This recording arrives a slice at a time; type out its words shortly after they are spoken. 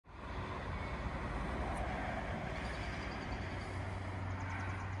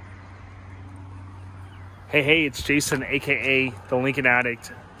Hey, it's Jason, aka the Lincoln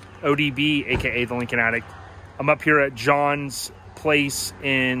Addict, ODB, aka the Lincoln Addict. I'm up here at John's place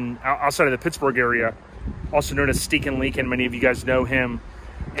outside of the Pittsburgh area, also known as Stinkin Lincoln. Many of you guys know him.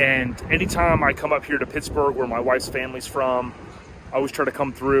 And anytime I come up here to Pittsburgh, where my wife's family's from, I always try to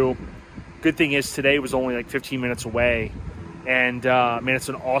come through. Good thing is today was only like 15 minutes away. And man, it's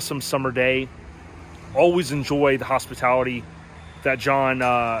an awesome summer day. Always enjoy the hospitality that John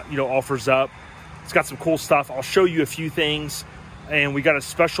offers up. It's got some cool stuff. I'll show you a few things. And we got a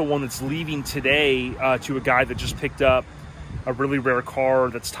special one that's leaving today to a guy that just picked up a really rare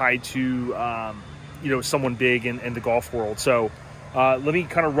car that's tied to, someone big in the golf world. So let me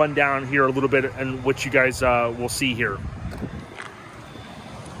kind of run down here a little bit and what you guys will see here.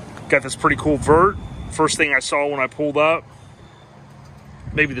 Got this pretty cool vert. First thing I saw when I pulled up,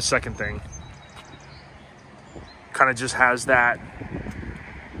 maybe the second thing. Kind of just has that,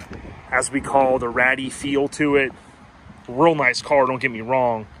 as we call, the ratty feel to it. Real nice car, don't get me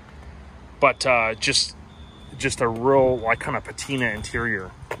wrong, but just a real like kind of patina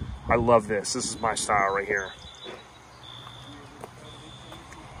interior. I love this. This is my style right here.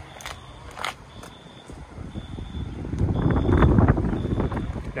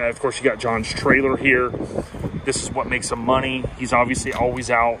 Now, of course, you got John's trailer here. This is what makes him money. He's obviously always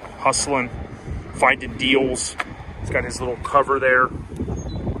out hustling, finding deals. He's got his little cover there.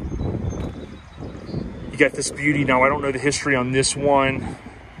 You got this beauty. Now, I don't know the history on this one.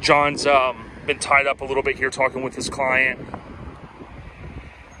 John's been tied up a little bit here talking with his client.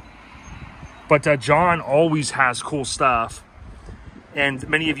 But John always has cool stuff. And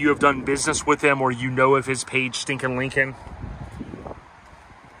many of you have done business with him, or you know of his page, Stinkin Lincoln.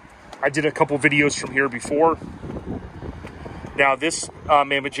 I did a couple videos from here before. Now, this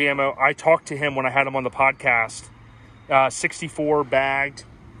Mamma Jammo, I talked to him when I had him on the podcast. 64 bagged.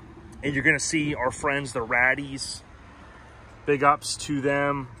 And you're going to see our friends, the Raddies. Big ups to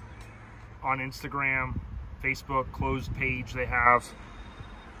them on Instagram, Facebook, closed page they have.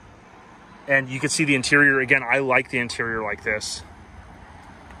 And you can see the interior. Again, I like the interior like this.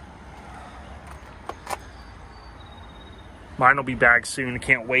 Mine will be bagged soon. I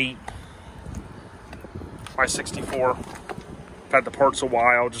can't wait. My 64. Had the parts a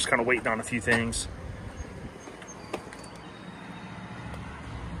while, just kind of waiting on a few things.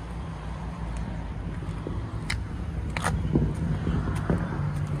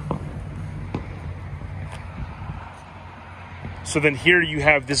 So then here you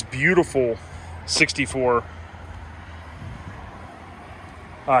have this beautiful 64.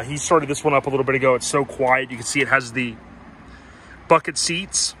 He started this one up a little bit ago. It's so quiet. You can see it has the bucket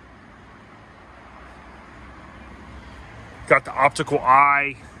seats. Got the optical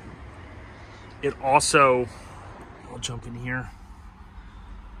eye. It also, I'll jump in here,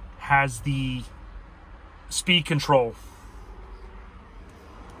 has the speed control,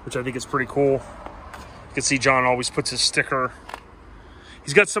 which I think is pretty cool. You can see John always puts his sticker.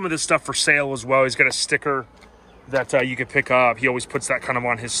 He's got some of this stuff for sale as well. He's got a sticker that you can pick up. He always puts that kind of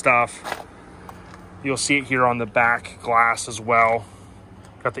on his stuff. You'll see it here on the back glass as well.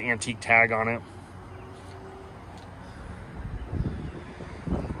 Got the antique tag on it.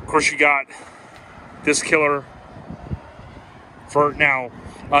 Of course, you got this killer for now.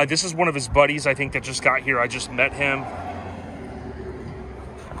 This is one of his buddies, I think, that just got here. I just met him.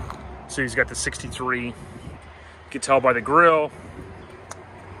 So he's got the 63. You can tell by the grill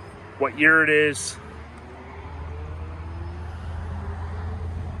what year it is.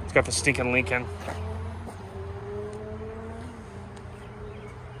 It's got the Stinkin Lincoln.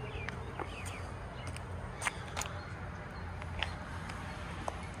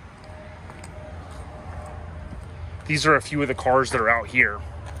 These are a few of the cars that are out here.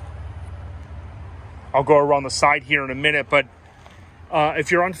 I'll go around the side here in a minute, but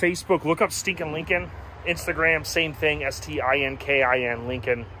if you're on Facebook, look up Stinkin Lincoln. Instagram, same thing, S-T-I-N-K-I-N,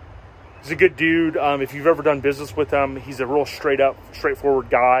 Lincoln. He's a good dude. If you've ever done business with him, he's a real straightforward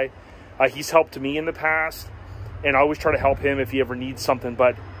guy. He's helped me in the past, and I always try to help him if he ever needs something,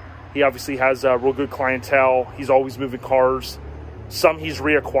 but he obviously has a real good clientele. He's always moving cars. Some he's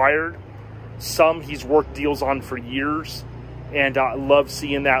reacquired. Some he's worked deals on for years, and I love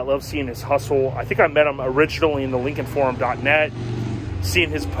seeing that. Love seeing his hustle. I think I met him originally in the LincolnForum.net, seeing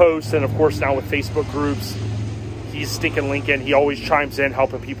his posts, and of course now with Facebook groups. He's Stinkin Lincoln. He always chimes in,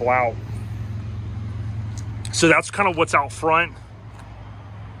 helping people out. So that's kind of what's out front.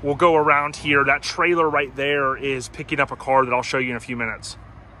 We'll go around here. That trailer right there is picking up a car that I'll show you in a few minutes.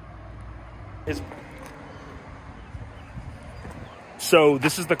 So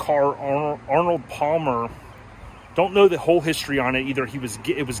this is the car Arnold Palmer Don't know the whole history on it. Either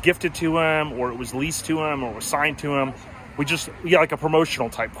it was gifted to him, or it was leased to him, or it was signed to him. We got like a promotional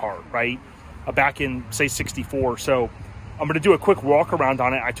type car, right? Back in, say, 64. So I'm going to do a quick walk around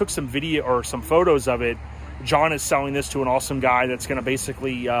on it. I took some video or some photos of it. John is selling this to an awesome guy that's going to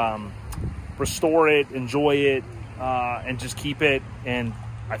basically restore it, enjoy it, and just keep it. And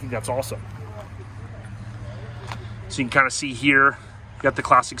I think that's awesome. So you can kind of see here, you got the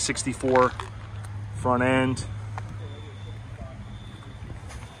classic 64 front end.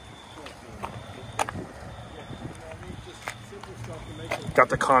 Got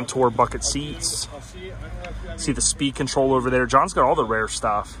the contour bucket seats. See the speed control over there. John's got all the rare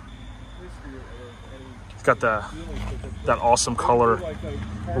stuff. He's got that awesome color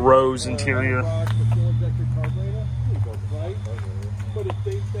rose interior. But if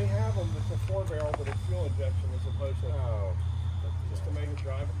they have them, it's a 4-barrel, but it's fuel injection as opposed to just to make it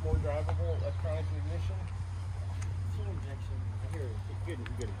more drivable, electronic ignition. Fuel injection, I hear it's good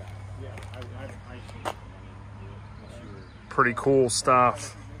and bad. Yeah, I Pretty cool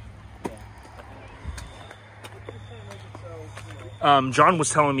stuff. John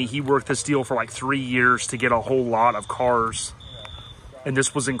was telling me he worked this deal for like 3 years to get a whole lot of cars, and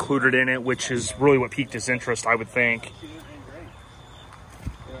this was included in it, which is really what piqued his interest, I would think.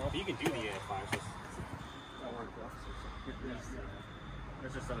 You can do the AFI.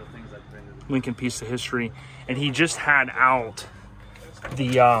 There's just other things I've been to. Lincoln piece of history, and he just had out the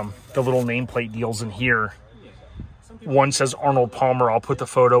little nameplate deals in here. One says Arnold Palmer. I'll put the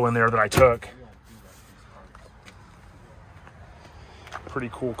photo in there that I took. Pretty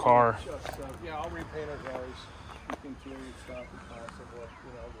cool car. Yeah, I'll repaint it guys. You can change stuff if possible.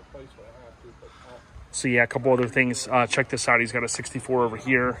 Replace what I have to. But so yeah, a couple other things. Check this out. He's got a 64 over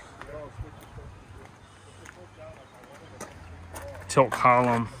here. Tilt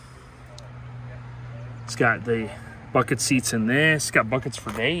column. It's got the bucket seats in this. It's got buckets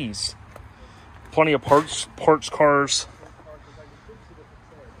for days. Plenty of parts cars.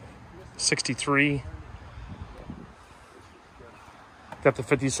 63. Got the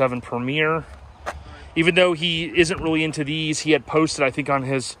 57 Premier. Even though he isn't really into these, he had posted, I think, on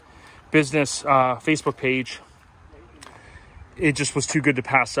his business Facebook page. It just was too good to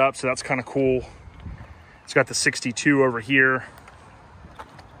pass up, so that's kind of cool. It's got the 62 over here.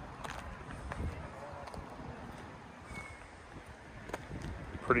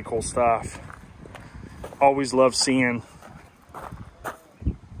 Pretty cool stuff. Always love seeing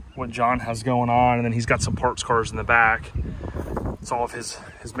what John has going on, and then he's got some parts cars in the back. It's all of his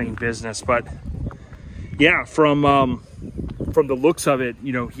main business. But yeah, from the looks of it,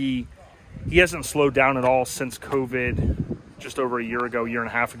 he hasn't slowed down at all since COVID, just over a year and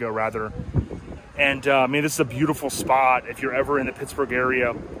a half ago rather. And man, this is a beautiful spot. If you're ever in the Pittsburgh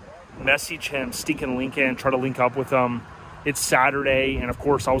area, message him, Stinkin Lincoln, try to link up with him. It's Saturday, and of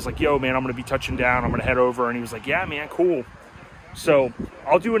course I was like, yo man, I'm gonna be touching down, I'm gonna head over. And he was like, yeah man, cool. So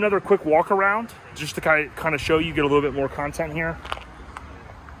I'll do another quick walk around just to kind of show you, get a little bit more content here.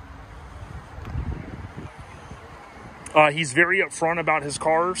 He's very upfront about his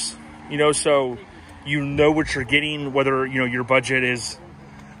cars, so you know what you're getting, whether your budget is,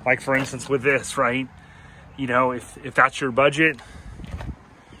 like for instance with this, right? If that's your budget,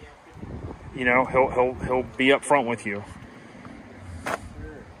 he'll be upfront with you.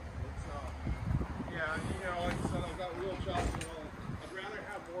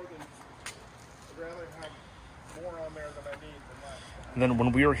 And then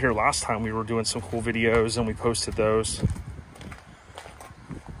when we were here last time, we were doing some cool videos and we posted those.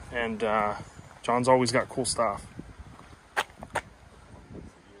 And John's always got cool stuff.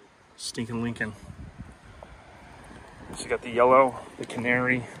 Stinkin Lincoln. So you got the yellow, the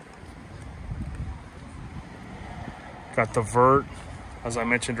canary. Got the vert, as I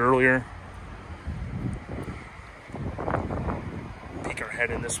mentioned earlier. Peek our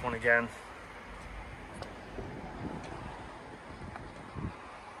head in this one again.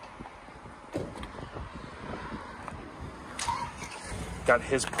 Got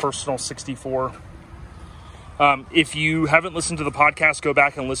his personal 64. If you haven't listened to the podcast, go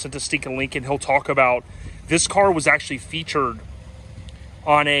back and listen to Stinkin Lincoln. He'll talk about this car was actually featured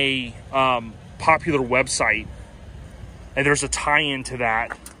on a popular website, and there's a tie-in to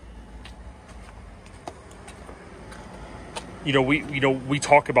that. We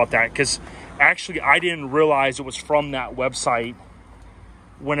talk about that because actually I didn't realize it was from that website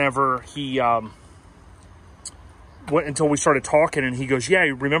whenever he until we started talking, and he goes, yeah,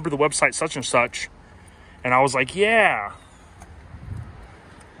 you remember the website such and such? And I was like, yeah.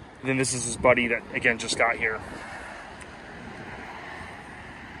 And then this is his buddy that, again, just got here.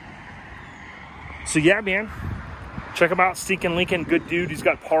 So yeah, man, Check him out, Stinkin Lincoln. Good dude. He's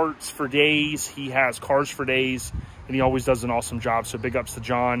got parts for days. He has cars for days, and he always does an awesome job. So big ups to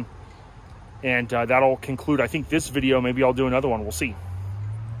John. And that'll conclude, I think, this video. Maybe I'll do another one. We'll see.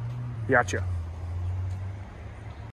 Gotcha.